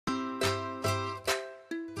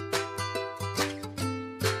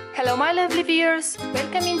Hello my lovely viewers,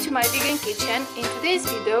 welcome into my vegan kitchen. In today's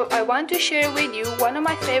video I want to share with you one of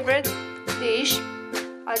my favorite dish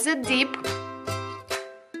as a dip: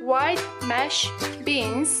 white mashed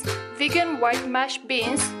beans, vegan white mashed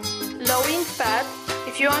beans, low in fat.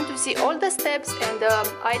 If you want to see all the steps and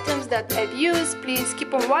the items that I've used, please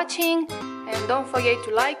keep on watching and don't forget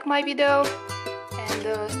to like my video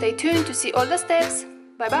and stay tuned to see all the steps.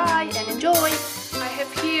 Bye bye and enjoy. I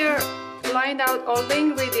have here lined out all the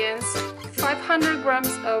ingredients. 500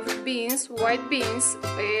 grams of beans, white beans.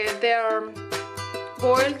 They are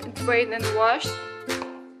boiled, drained and washed.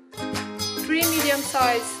 3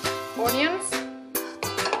 medium-sized onions.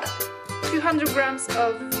 200 grams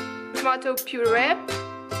of tomato puree.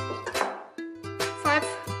 5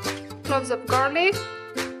 cloves of garlic.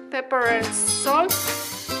 Pepper and salt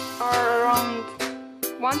are around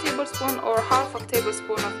 1 tablespoon or half a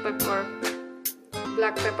tablespoon of pepper,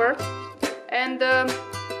 black pepper, and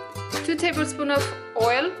 2 tablespoons of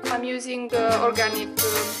oil. I'm using organic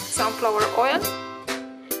sunflower oil.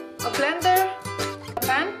 A blender, a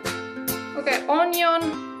pan. Okay,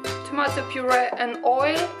 onion, tomato puree and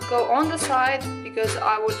oil go on the side because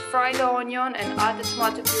I will fry the onion and add the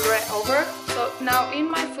tomato puree over. So now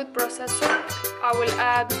in my food processor I will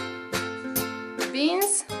add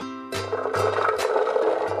beans,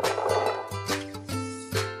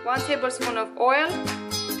 1 tablespoon of oil,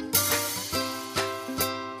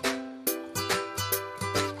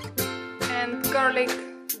 and garlic,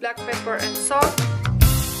 black pepper and salt.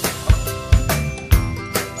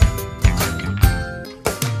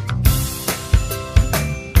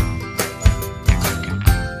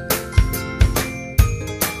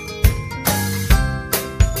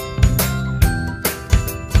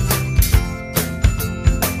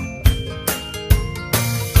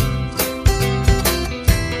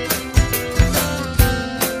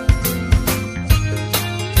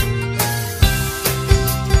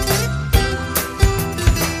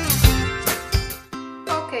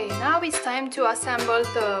 Now it's time to assemble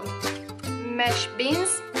the mashed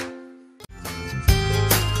beans.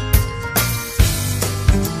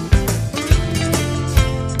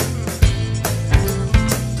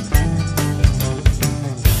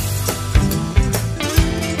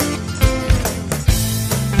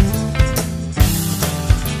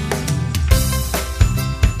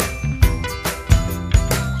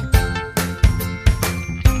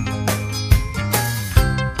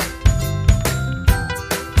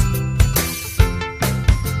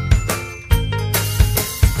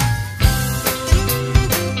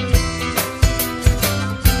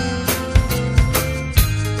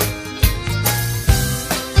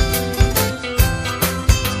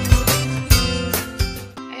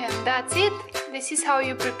 That's it. This is how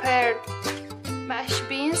you prepare mashed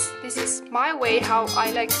beans. This is my way how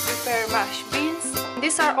I like to prepare mashed beans.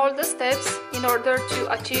 These are all the steps in order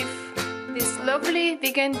to achieve this lovely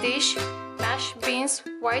vegan dish, mashed beans,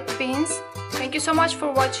 white beans. Thank you so much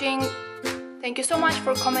for watching. Thank you so much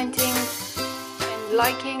for commenting and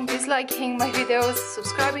liking, disliking my videos,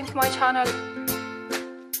 subscribing to my channel.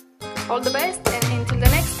 All the best and until the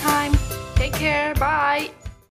next time, take care, bye.